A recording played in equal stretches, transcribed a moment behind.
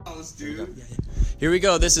Almost, dude. Here we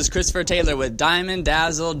go. This is Christopher Taylor with Diamond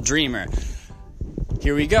Dazzle Dreamer.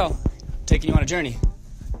 Here we go. Taking you on a journey.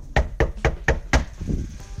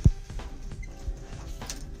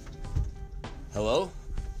 Hello?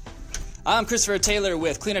 I'm Christopher Taylor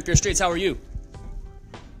with Clean Up Your Streets. How are you?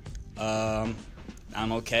 I'm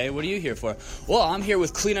okay. What are you here for? Well, I'm here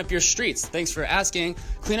with Clean Up Your Streets. Thanks for asking.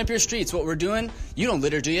 Clean Up Your Streets. What we're doing, you don't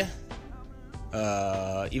litter, do you?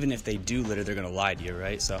 Even if they do litter, they're going to lie to you,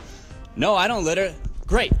 right? So, no, I don't litter.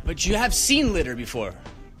 Great, but you have seen litter before.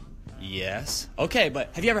 Yes. Okay,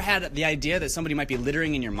 but have you ever had the idea that somebody might be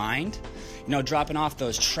littering in your mind? You know, dropping off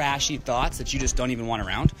those trashy thoughts that you just don't even want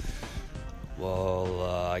around? Well,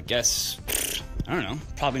 I guess, I don't know,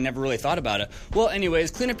 probably never really thought about it. Well,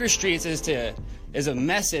 anyways, Clean Up Your Streets is a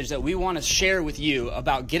message that we want to share with you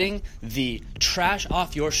about getting the trash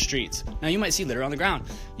off your streets. Now, you might see litter on the ground.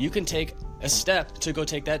 You can take a step to go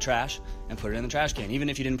take that trash and put it in the trash can, even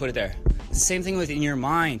if you didn't put it there. It's the same thing within your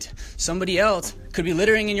mind. Somebody else could be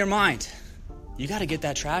littering in your mind. You got to get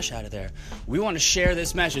that trash out of there. We want to share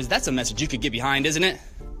this message. That's a message you could get behind, isn't it?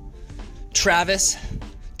 Travis,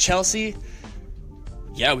 Chelsea,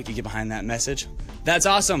 yeah, we could get behind that message. That's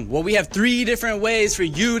awesome. Well, we have 3 different ways for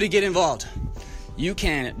you to get involved. You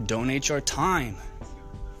can donate your time.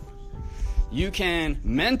 You can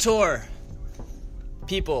mentor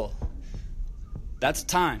people. That's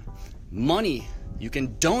time. Money. You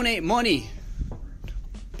can donate money.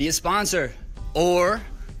 Be a sponsor. Or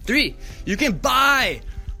 3, you can buy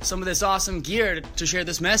some of this awesome gear to share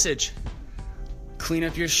this message. Clean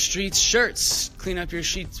Up Your Streets shirts. Clean Up Your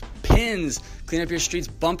Streets pins. Clean Up Your Streets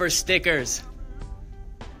bumper stickers.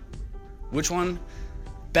 Which one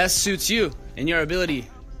best suits you and your ability?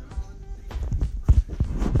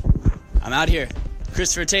 I'm out here.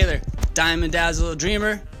 Christopher Taylor, Diamond Dazzle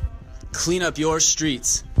Dreamer. Clean up your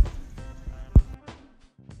streets.